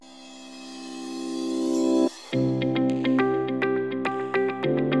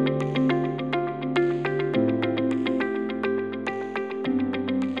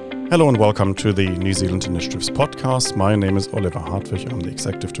Hello and welcome to the New Zealand Initiatives podcast. My name is Oliver Hartwich. I'm the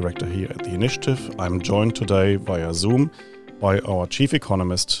Executive Director here at the Initiative. I'm joined today via Zoom by our Chief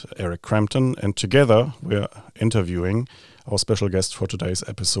Economist, Eric Crampton, and together we're interviewing our special guest for today's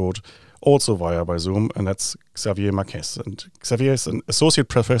episode, also by Zoom, and that's Xavier Marquez. And Xavier is an Associate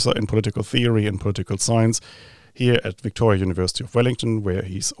Professor in Political Theory and Political Science here at Victoria University of Wellington, where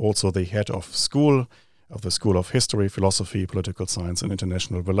he's also the head of the School of History, Philosophy, Political Science and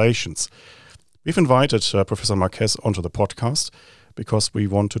International Relations. We've invited Professor Marquez onto the podcast because we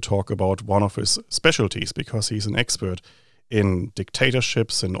want to talk about one of his specialties, because he's an expert in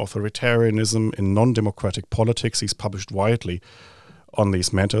dictatorships, in authoritarianism, in non-democratic politics. He's published widely on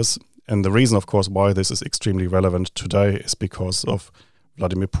these matters. And the reason, of course, why this is extremely relevant today is because of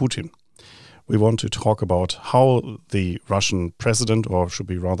Vladimir Putin. We want to talk about how the Russian president, or should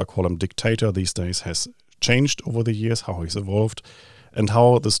we rather call him dictator these days, has changed over the years, how he's evolved, and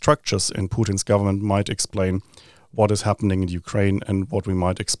how the structures in Putin's government might explain what is happening in Ukraine and what we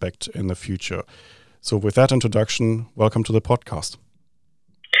might expect in the future. So with that introduction, welcome to the podcast.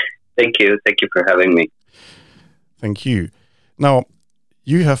 Thank you. Thank you for having me. Thank you. Now,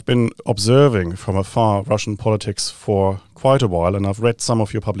 you have been observing from afar Russian politics for quite a while, and I've read some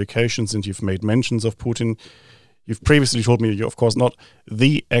of your publications and you've made mentions of Putin. You've previously told me you're, of course, not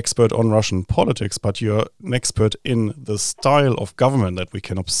the expert on Russian politics, but you're an expert in the style of government that we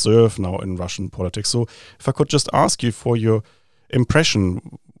can observe now in Russian politics. So if I could just ask you for your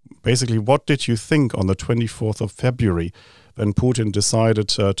impression, basically, what did you think on the 24th of February when Putin decided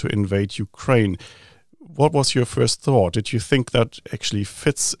to invade Ukraine? What was your first thought? Did you think that actually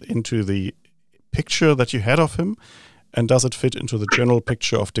fits into the picture that you had of him? And does it fit into the general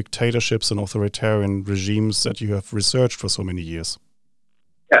picture of dictatorships and authoritarian regimes that you have researched for so many years?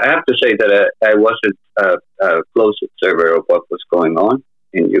 I have to say that I wasn't a close observer of what was going on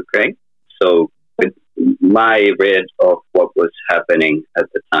in Ukraine. So my read of what was happening at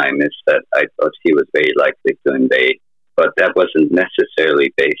the time is that I thought he was very likely to invade, but that wasn't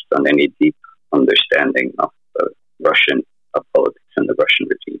necessarily based on any deep understanding of Russian politics and the Russian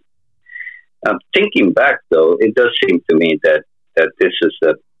regime. Thinking back, though, it does seem to me that this is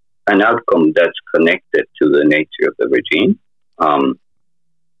an outcome that's connected to the nature of the regime,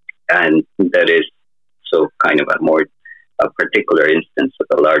 and that is so kind of a particular instance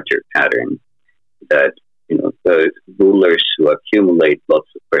of a larger pattern that, the rulers who accumulate lots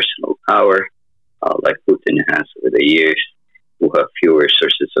of personal power, like Putin has over the years, who have fewer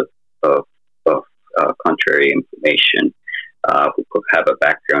sources of contrary information, who could have a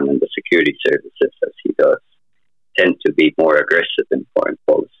background in the security services as he does, tend to be more aggressive in foreign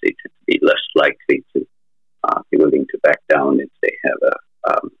policy, tend to be less likely to be willing to back down if they have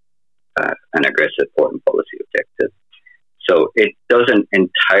an aggressive foreign policy objective. So it doesn't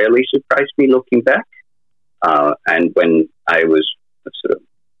entirely surprise me looking back. And when I was sort of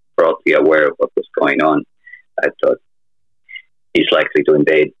broadly aware of what was going on, I thought he's likely to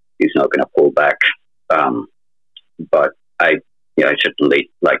invade. He's not going to pull back. But I certainly,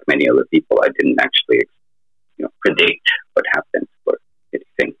 like many other people, I didn't actually, predict what happened or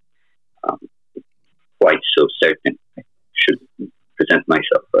anything quite so certain. I should present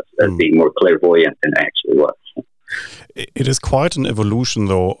myself as being more clairvoyant than I actually was. It is quite an evolution,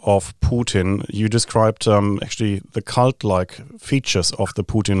 though, of Putin. You described actually the cult-like features of the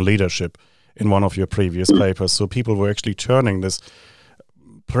Putin leadership in one of your previous papers. So people were actually turning this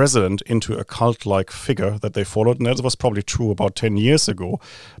president into a cult-like figure that they followed, and that was probably true about 10 years ago.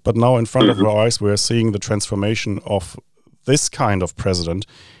 But now in front of our eyes, we're seeing the transformation of this kind of president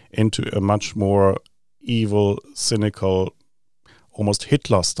into a much more evil, cynical, almost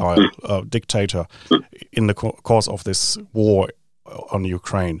Hitler-style dictator in the course of this war on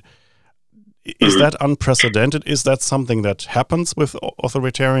Ukraine. Is that unprecedented? Is that something that happens with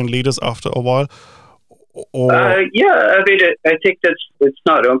authoritarian leaders after a while? I think it's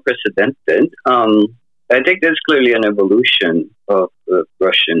not unprecedented. I think there's clearly an evolution of the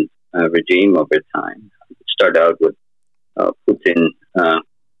Russian regime over time. It started out with Putin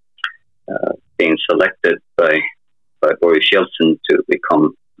being selected by Boris Yeltsin to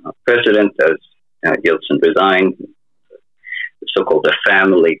become president as Yeltsin resigned. The so-called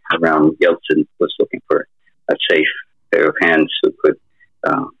family around Yeltsin was looking for a safe pair of hands who could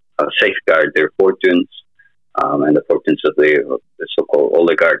safeguard their fortunes and the fortunes of the so-called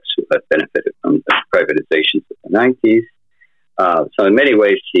oligarchs who had benefited from the privatizations of the 90s. So in many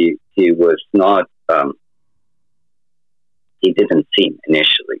ways, he was not, he didn't seem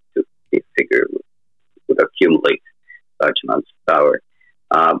initially to be a figure who would accumulate large amounts of power.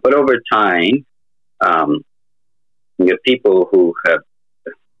 But over time, you have people who have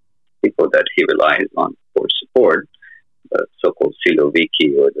people that he relies on for support, the so-called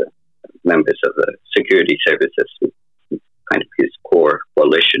Siloviki, or the members of the security services, who kind of his core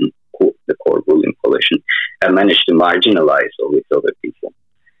coalition, the core ruling coalition, have managed to marginalize all these other people.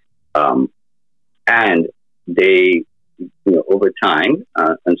 And they, over time,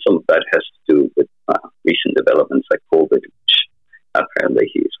 and some of that has to do with recent developments like COVID, which apparently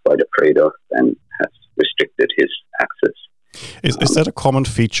he is quite afraid of and has restricted his access. Is that a common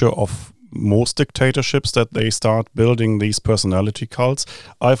feature of most dictatorships, that they start building these personality cults?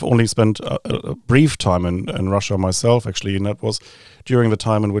 I've only spent a brief time in Russia myself, actually, and that was during the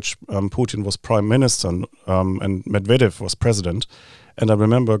time in which Putin was prime minister and Medvedev was president. And I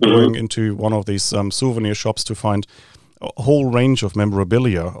remember going into one of these souvenir shops to find a whole range of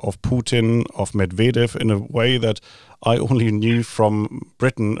memorabilia of Putin, of Medvedev, in a way that I only knew from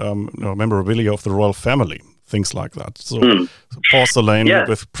Britain, memorabilia of the royal family, things like that. So porcelain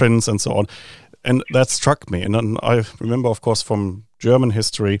with prints and so on. And that struck me. And then I remember, of course, from German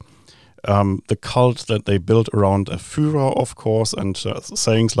history, the cult that they built around a Führer, of course, and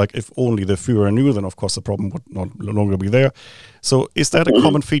sayings like, if only the Führer knew, then of course the problem would no longer be there. So is that a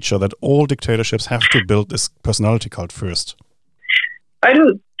common feature, that all dictatorships have to build this personality cult first? I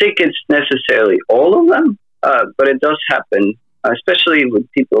don't think it's necessarily all of them, but it does happen, especially with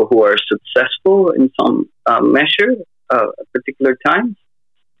people who are successful in some measure at particular times.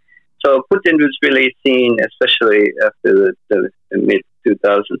 So Putin was really seen, especially after the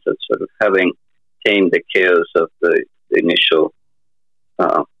mid-2000s, as sort of having tamed the chaos of the initial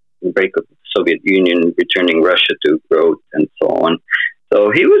breakup of the Soviet Union, returning Russia to growth, and so on.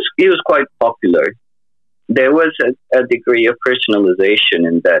 So he was quite popular. There was a degree of personalization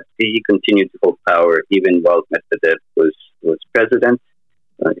in that he continued to hold power even while Medvedev was president.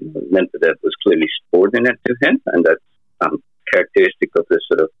 Medvedev was clearly subordinate to him, and that's characteristic of this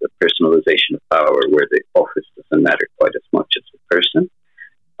sort of the personalization of power, where the office doesn't matter quite as much as the person.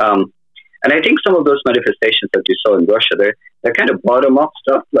 And I think some of those manifestations that you saw in Russia, they're kind of bottom-up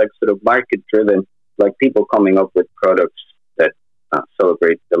stuff, like sort of market-driven, like people coming up with products that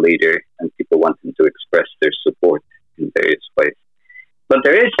celebrate the leader, and people wanting to express their support in various ways. But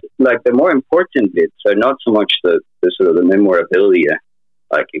there is, like, the more important bits are not so much the sort of the memorabilia,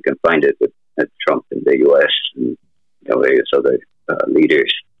 like you can find it with Trump in the U.S. and various other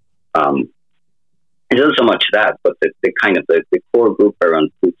leaders. It isn't so much that, but the kind of the core group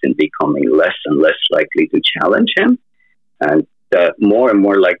around Putin becoming less and less likely to challenge him, and more and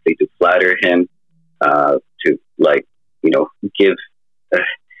more likely to flatter him, to give,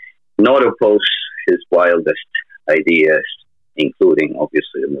 not oppose his wildest ideas, including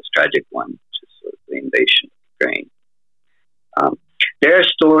obviously the most tragic one, which is sort of the invasion of Ukraine. There are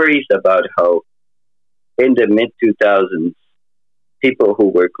stories about how in the mid-2000s, people who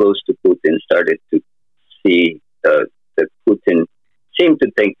were close to Putin started to see that Putin seemed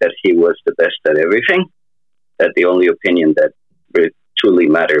to think that he was the best at everything, that the only opinion that truly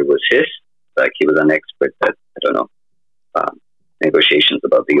mattered was his, like he was an expert at, negotiations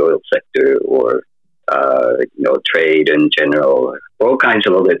about the oil sector or, trade in general, all kinds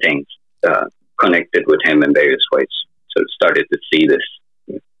of other things connected with him in various ways. So started to see this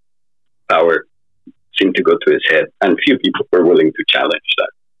power seemed to go to his head, and few people were willing to challenge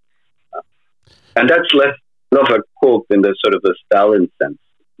that. And that's less of a quote in the sort of the Stalin sense.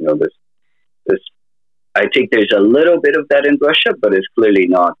 This. I think there's a little bit of that in Russia, but it's clearly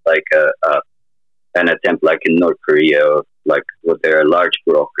not like an attempt like in North Korea, like where there are large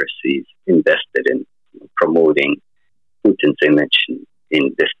bureaucracies invested in promoting Putin's image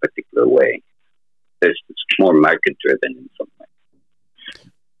in this particular way. It's more market-driven in some way.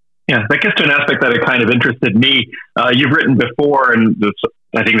 Yeah, that gets to an aspect that kind of interested me. You've written before, and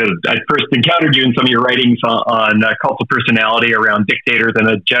I think that I first encountered you in some of your writings on cult of personality around dictators and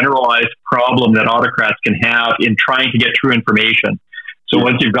a generalized problem that autocrats can have in trying to get true information. So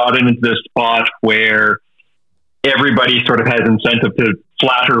once you've gotten into this spot where everybody sort of has incentive to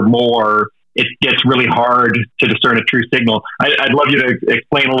flatter more, it gets really hard to discern a true signal. I'd love you to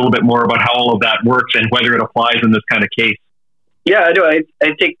explain a little bit more about how all of that works and whether it applies in this kind of case. Yeah, I do. I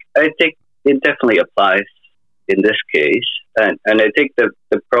think it definitely applies in this case, and I think the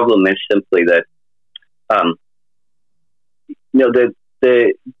problem is simply that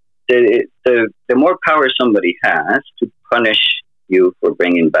the more power somebody has to punish you for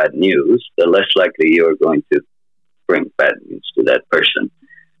bringing bad news, the less likely you're going to bring bad news to that person.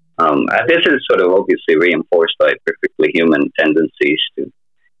 This is sort of obviously reinforced by perfectly human tendencies to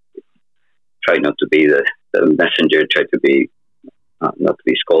try not to be the messenger, try to be not to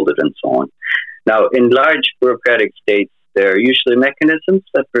be scolded, and so on. Now, in large bureaucratic states, there are usually mechanisms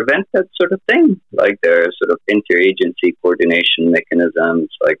that prevent that sort of thing. Like there are sort of interagency coordination mechanisms,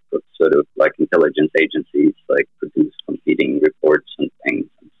 like sort of like intelligence agencies, like produce competing reports and things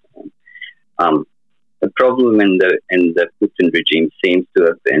and so on. The problem in the Putin regime seems to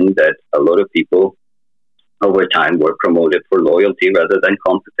have been that a lot of people over time were promoted for loyalty rather than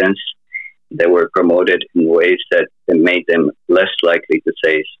competence. They were promoted in ways that made them less likely to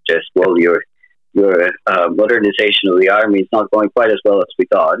suggest, well, your modernization of the army is not going quite as well as we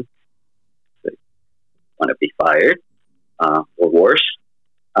thought. So you want to be fired, or worse.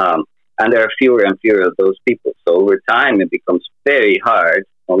 And there are fewer and fewer of those people. So over time, it becomes very hard,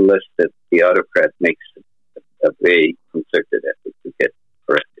 unless the autocrat makes a very concerted effort to get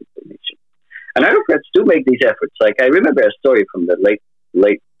correct information. And autocrats do make these efforts. Like I remember a story from the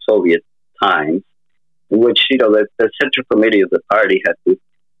late Soviet times, in which the Central Committee of the party had to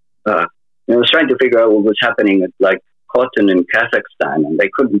was trying to figure out what was happening at like cotton in Kazakhstan, and they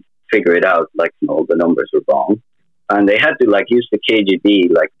couldn't figure it out. Like all the numbers were wrong, and they had to like use the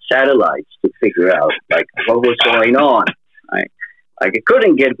KGB like satellites to figure out like what was going on. Right? Like it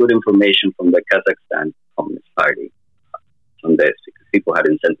couldn't get good information from the Kazakhstan Communist Party on this because people had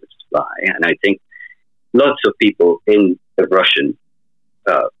incentives to lie, and I think lots of people in the Russian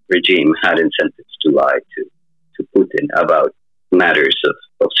regime had incentives to lie to Putin about matters of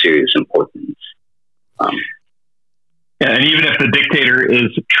serious importance. And even if the dictator is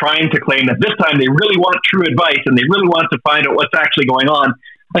trying to claim that this time they really want true advice and they really want to find out what's actually going on,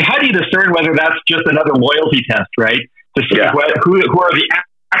 like how do you discern whether that's just another loyalty test, right? To see who are the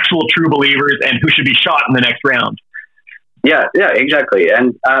actual true believers and who should be shot in the next round. Yeah, exactly.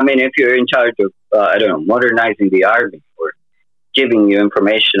 And I mean, if you're in charge of, modernizing the army or giving you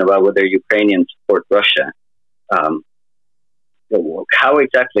information about whether Ukrainians support Russia, how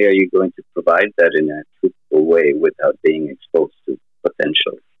exactly are you going to provide that in a truthful way without being exposed to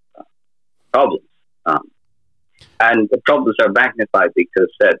potential problems? And the problems are magnified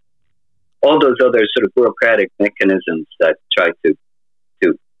because that all those other sort of bureaucratic mechanisms that try to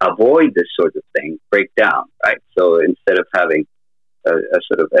avoid this sort of thing break down, right? So instead of having a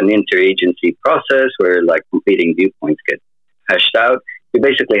sort of an interagency process where like competing viewpoints get hashed out, you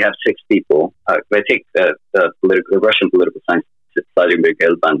basically have six people. I think the Russian political scientist Vladimir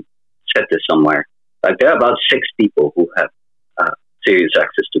Gelban said this somewhere. Like there are about six people who have serious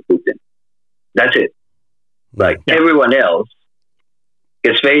access to Putin. That's it. Like everyone else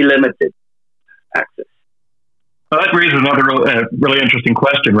gets very limited access. Well, that raises another really interesting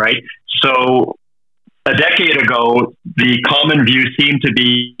question, right? So a decade ago, the common view seemed to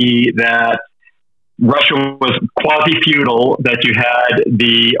be that Russia was quasi-feudal, that you had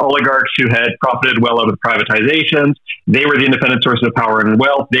the oligarchs who had profited well out of the privatizations. They were the independent sources of power and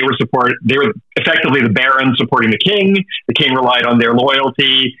wealth. They were effectively the barons supporting the king. The king relied on their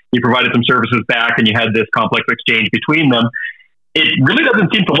loyalty. He provided some services back, and you had this complex exchange between them. It really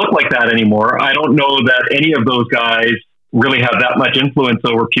doesn't seem to look like that anymore. I don't know that any of those guys really have that much influence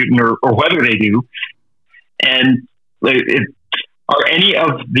over Putin or whether they do. And are any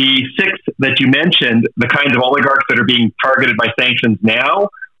of the six that you mentioned the kinds of oligarchs that are being targeted by sanctions now,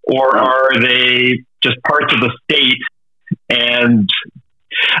 or are they just parts of the state? And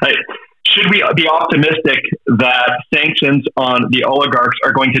should we be optimistic that sanctions on the oligarchs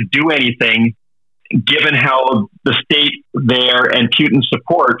are going to do anything, given how the state there and Putin's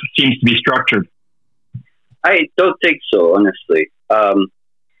support seems to be structured? I don't think so, honestly. I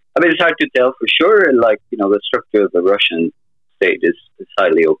mean, it's hard to tell for sure. Like, the structure of the Russian state is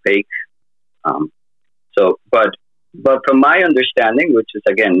highly opaque. But from my understanding, which is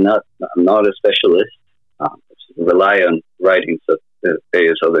again I'm not a specialist, rely on writings of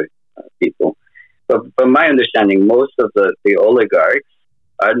various other people. But from my understanding, most of the oligarchs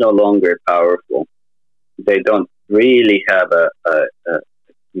are no longer powerful. They don't really have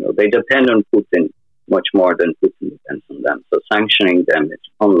they depend on Putin much more than Putin depends on them. So sanctioning them is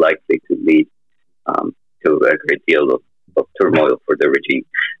unlikely to lead to a great deal of turmoil for the regime.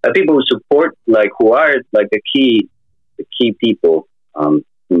 People who support, who are the key people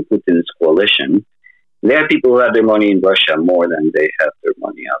in Putin's coalition, they are people who have their money in Russia more than they have their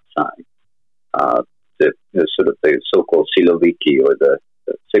money outside. The so-called Siloviki, or the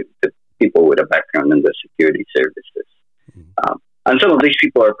people with a background in the security services. And some of these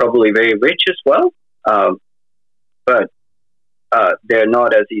people are probably very rich as well, but they're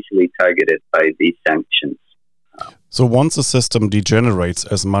not as easily targeted by these sanctions. So once a system degenerates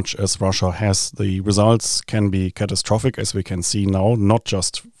as much as Russia has, the results can be catastrophic, as we can see now, not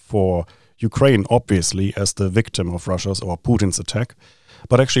just for Ukraine, obviously, as the victim of Russia's or Putin's attack,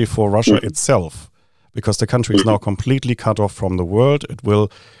 but actually for Russia itself. because the country is now completely cut off from the world. It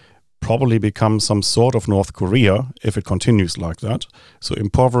will probably become some sort of North Korea if it continues like that. So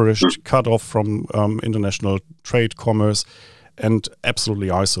impoverished, cut off from international trade, commerce, and absolutely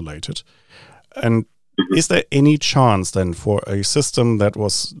isolated. And is there any chance then for a system that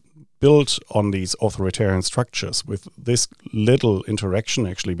was built on these authoritarian structures with this little interaction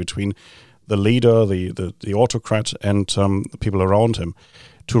actually between the leader, the autocrat, and the people around him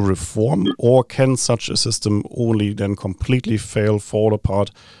to reform? Or can such a system only then completely fail, fall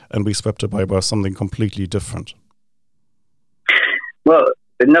apart, and be swept away by something completely different? Well,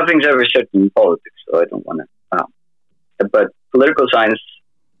 nothing's ever certain in politics, so I don't want to. But political science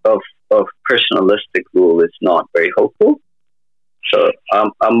of personalistic rule is not very hopeful. So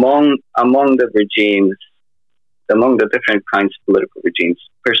among the regimes, among the different kinds of political regimes,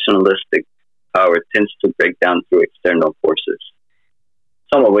 personalistic power tends to break down through external forces,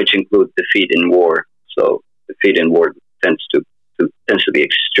 some of which include defeat in war. So defeat in war tends to be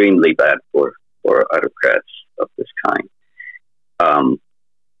extremely bad for autocrats of this kind.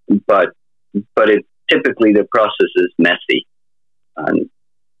 But it typically the process is messy, and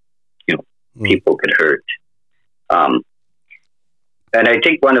people get hurt. And I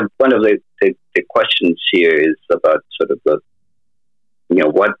think one of the questions here is about sort of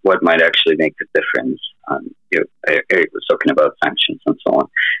what might actually make a difference. Eric was talking about sanctions and so on.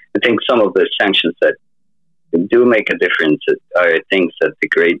 I think some of the sanctions that do make a difference are things that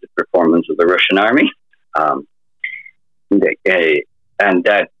degrade the performance of the Russian army, and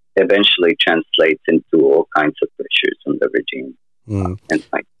that eventually translates into all kinds of pressures on the regime.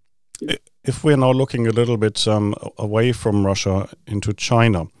 If we're now looking a little bit away from Russia into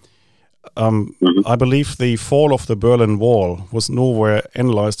China, I believe the fall of the Berlin Wall was nowhere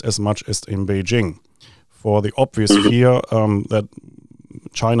analyzed as much as in Beijing, for the obvious fear that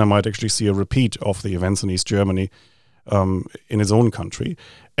China might actually see a repeat of the events in East Germany in its own country.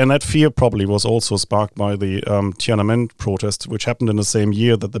 And that fear probably was also sparked by the Tiananmen protest, which happened in the same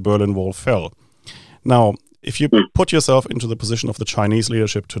year that the Berlin Wall fell. Now, if you put yourself into the position of the Chinese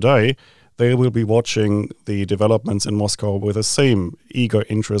leadership today, they will be watching the developments in Moscow with the same eager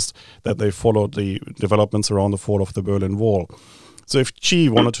interest that they followed the developments around the fall of the Berlin Wall. So if Xi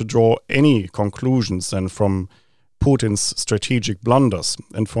wanted to draw any conclusions then from Putin's strategic blunders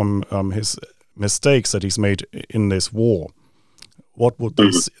and from his mistakes that he's made in this war, what would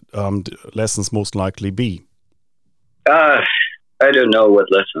these lessons most likely be? I don't know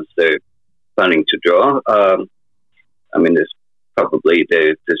what lessons they're planning to draw. I mean, there's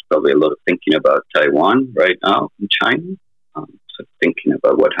probably a lot of thinking about Taiwan right now in China. So thinking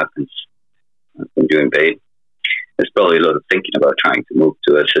about what happens when you invade. There's probably a lot of thinking about trying to move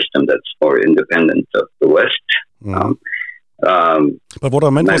to a system that's more independent of the West. But what I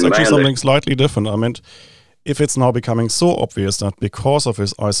meant was actually something slightly different. I meant if it's now becoming so obvious that because of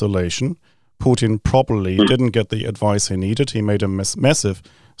his isolation, Putin probably didn't get the advice he needed. He made a massive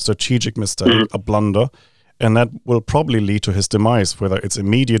strategic mistake, a blunder, and that will probably lead to his demise, whether it's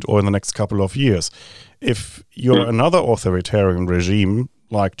immediate or in the next couple of years. If you're another authoritarian regime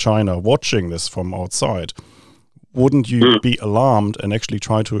like China watching this from outside, wouldn't you be alarmed and actually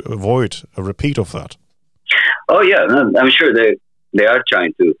try to avoid a repeat of that? Oh, yeah. I'm sure they are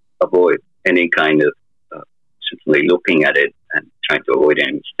trying to avoid any kind of simply looking at it and trying to avoid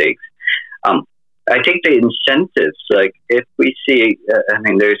any mistakes. I think the incentives, like if we see,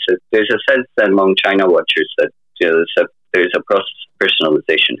 there's a sense among China watchers that there's a process of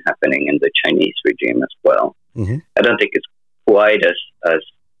personalization happening in the Chinese regime as well. I don't think it's quite as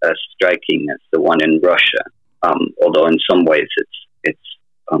striking as the one in Russia, although in some ways it's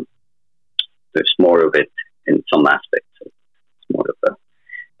there's more of it in some aspects. It's more of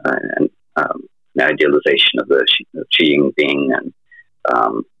an idealization of the Xi Jinping, and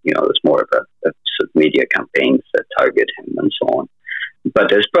there's more of a sort of media campaigns that target him and so on. But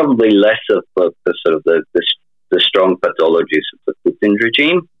there's probably less of the sort of the strong pathologies of the Putin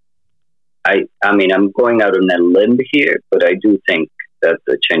regime. I mean, I'm going out on a limb here, but I do think that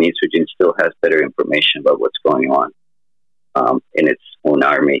the Chinese regime still has better information about what's going on in its own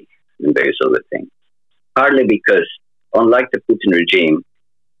army and various other things. Partly because, unlike the Putin regime,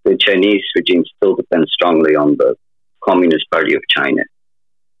 the Chinese regime still depends strongly on the Communist Party of China,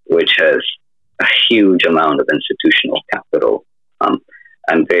 which has a huge amount of institutional capital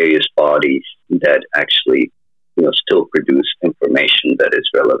and various bodies that actually, still produce information that is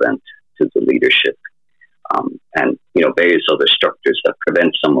relevant to the leadership, and various other structures that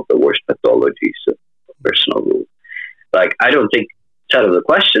prevent some of the worst pathologies of personal rule. Like, I don't think it's out of the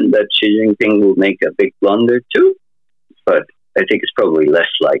question that Xi Jinping will make a big blunder too, but I think it's probably less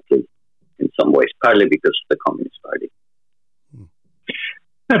likely in some ways, partly because of the Communist Party.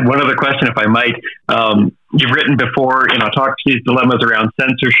 I have one other question, if I might. You've written before in Autocracy's dilemmas around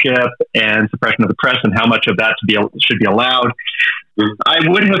censorship and suppression of the press and how much of that should be allowed.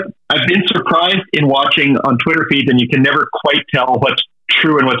 I've been surprised in watching on Twitter feeds, and you can never quite tell what's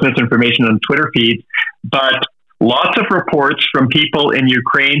true and what's misinformation on Twitter feeds, but lots of reports from people in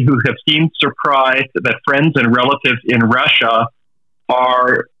Ukraine who have seemed surprised that friends and relatives in Russia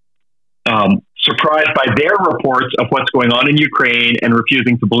are surprised by their reports of what's going on in Ukraine and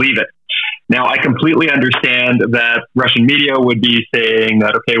refusing to believe it. Now, I completely understand that Russian media would be saying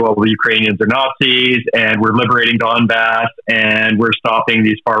that, okay, well, the Ukrainians are Nazis and we're liberating Donbass and we're stopping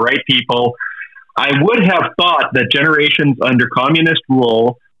these far-right people. I would have thought that generations under communist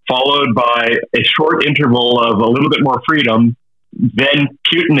rule, followed by a short interval of a little bit more freedom, then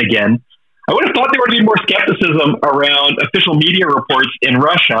Putin again, I would have thought there would be more skepticism around official media reports in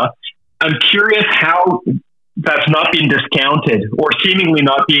Russia. I'm curious how that's not being discounted, or seemingly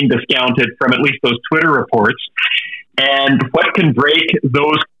not being discounted from at least those Twitter reports, and what can break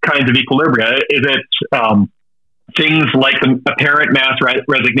those kinds of equilibria. Is it things like the apparent mass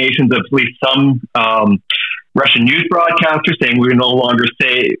resignations of at least some Russian news broadcasters saying we no longer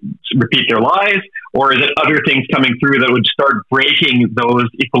repeat their lies, or is it other things coming through that would start breaking those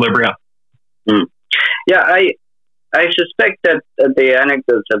equilibria? Yeah, I suspect that the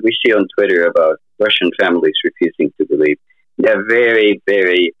anecdotes that we see on Twitter about Russian families refusing to believe, they're very,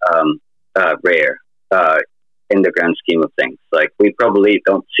 very rare in the grand scheme of things. Like, we probably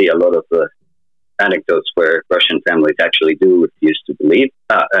don't see a lot of the anecdotes where Russian families actually do refuse to believe,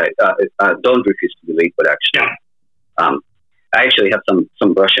 don't refuse to believe, but actually, I actually have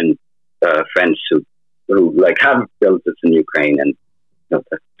some Russian friends who like have relatives in Ukraine, and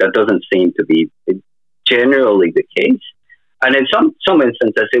that doesn't seem to be generally the case. And in some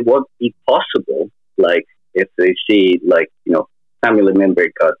instances, it won't be possible. Like, if they see, family member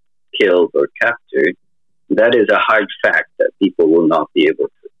got killed or captured, that is a hard fact that people will not be able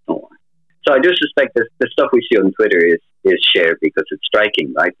to ignore. So I do suspect that the stuff we see on Twitter is shared because it's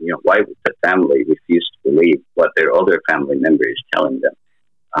striking, right? Why would the family refuse to believe what their other family member is telling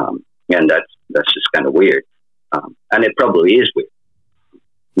them? And that's just kind of weird. And it probably is weird.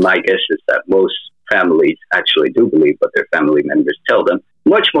 My guess is that most families actually do believe what their family members tell them,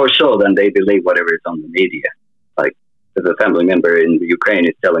 much more so than they believe whatever is on the media. Like, if a family member in Ukraine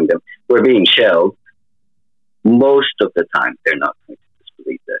is telling them, we're being shelled, most of the time they're not going to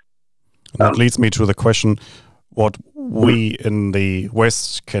disbelieve that. That leads me to the question, what we in the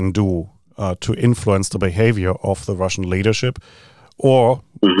West can do to influence the behavior of the Russian leadership, or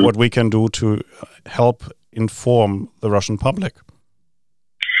what we can do to help inform the Russian public.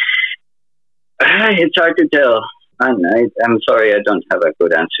 It's hard to tell. I'm sorry, I don't have a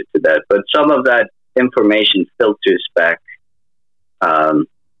good answer to that. But some of that information filters back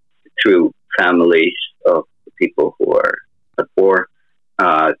through families of the people who are at war,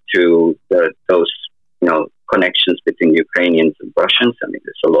 through those connections between Ukrainians and Russians. I mean,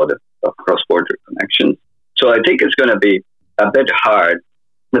 there's a lot of cross-border connections. So I think it's going to be a bit hard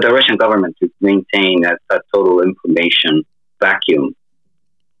for the Russian government to maintain a total information vacuum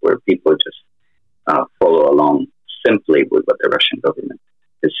where people just follow along simply with what the Russian government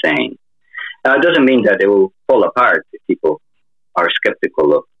is saying. It doesn't mean that it will fall apart if people are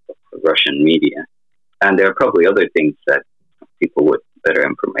skeptical of Russian media. And there are probably other things that people with better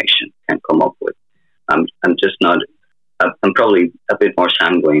information can come up with. I'm probably a bit more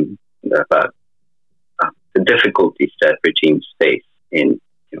sanguine about the difficulties that regimes face in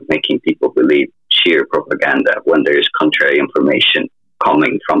making people believe sheer propaganda when there is contrary information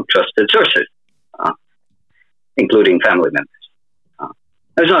coming from trusted sources, including family members.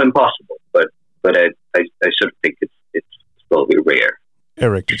 It's not impossible, but I sort of think it's probably rare.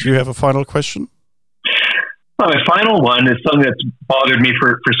 Eric, did you have a final question? Well, my final one is something that's bothered me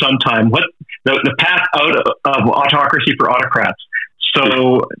for some time. What the path out of autocracy for autocrats.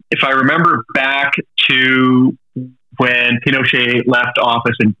 So if I remember back to when Pinochet left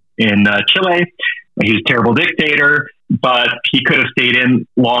office in Chile, he was a terrible dictator, but he could have stayed in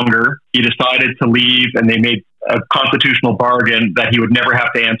longer. He decided to leave, and they made a constitutional bargain that he would never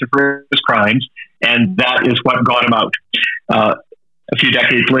have to answer for his crimes, and that is what got him out. A few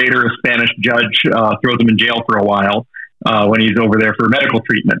decades later, a Spanish judge throws him in jail for a while when he's over there for medical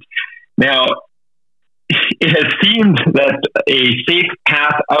treatment. Now, it has seemed that a safe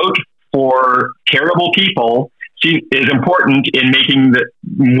path out for terrible people is important in making them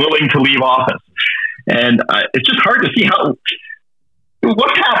willing to leave office. And it's just hard to see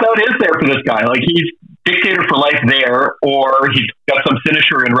what path out is there for this guy. Like, dictator for life there, or he's got some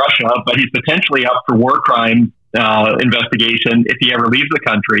sinecure in Russia, but he's potentially up for war crime investigation if he ever leaves the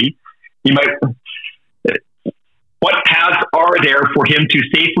country. He might. What paths are there for him to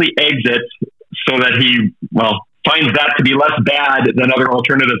safely exit so that he finds that to be less bad than other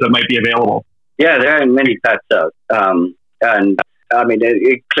alternatives that might be available? Yeah, there are many paths out, and I mean,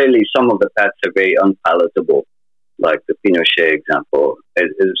 clearly some of the paths are very unpalatable. Like the Pinochet example,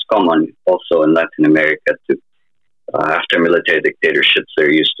 it is common also in Latin America to, after military dictatorships,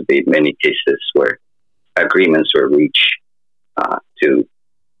 there used to be many cases where agreements were reached to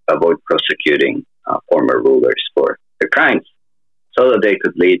avoid prosecuting former rulers for their crimes, so that they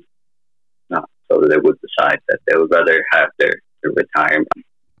could lead, so that they would decide that they would rather have their retirement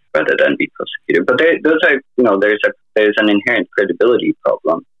rather than be prosecuted. But those are, there's an inherent credibility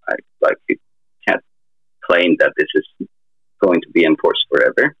problem, right? Like you can't claim that this is going to be enforced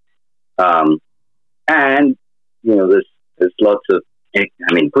forever. And, there's lots of,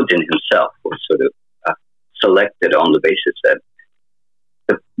 Putin himself was sort of selected on the basis that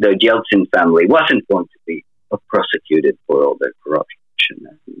the Yeltsin family wasn't going to be prosecuted for all their corruption,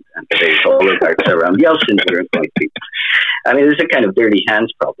 and the oligarchs around Yeltsin weren't going to be. It's a kind of dirty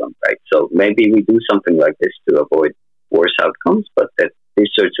hands problem, right? So maybe we do something like this to avoid worse outcomes, but that these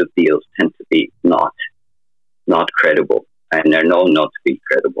sorts of deals tend to be not credible, and they're known not to be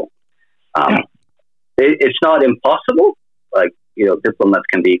credible. It's not impossible. Like, diplomats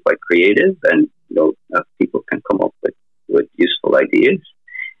can be quite creative, and people can come up with useful ideas.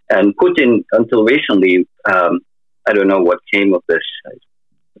 And Putin, until recently, I don't know what came of this. I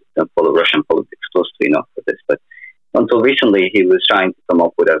don't follow Russian politics closely enough for this, but until recently, he was trying to come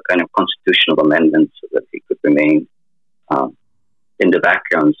up with a kind of constitutional amendment so that he could remain in the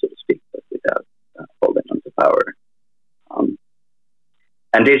background, so to speak, but without holding on to power.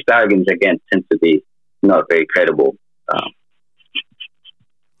 And these bargains, again, tend to be not very credible.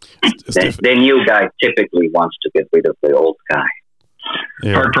 The new guy typically wants to get rid of the old guy.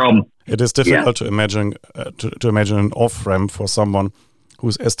 Yeah. Hard problem. It is difficult to imagine to imagine an off-ramp for someone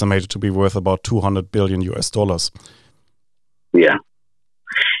who's estimated to be worth about $200 billion. Yeah,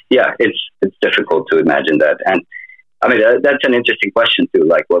 it's difficult to imagine that, and that's an interesting question too.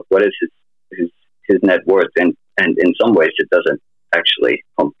 Like, what is his net worth? And in some ways, it doesn't actually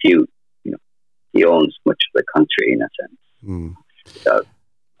compute. He owns much of the country in a sense.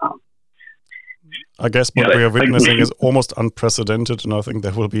 I guess what we are witnessing is almost unprecedented, and I think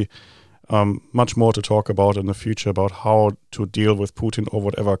there will be much more to talk about in the future about how to deal with Putin or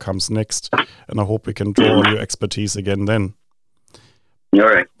whatever comes next. And I hope we can draw on your expertise again then. All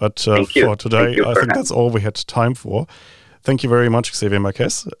right. But for today, I think that's all we had time for. Thank you very much, Xavier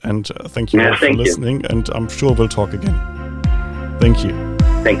Marquez, and thank you all for listening. And I'm sure we'll talk again. Thank you.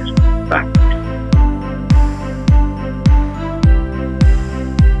 Thanks. Bye.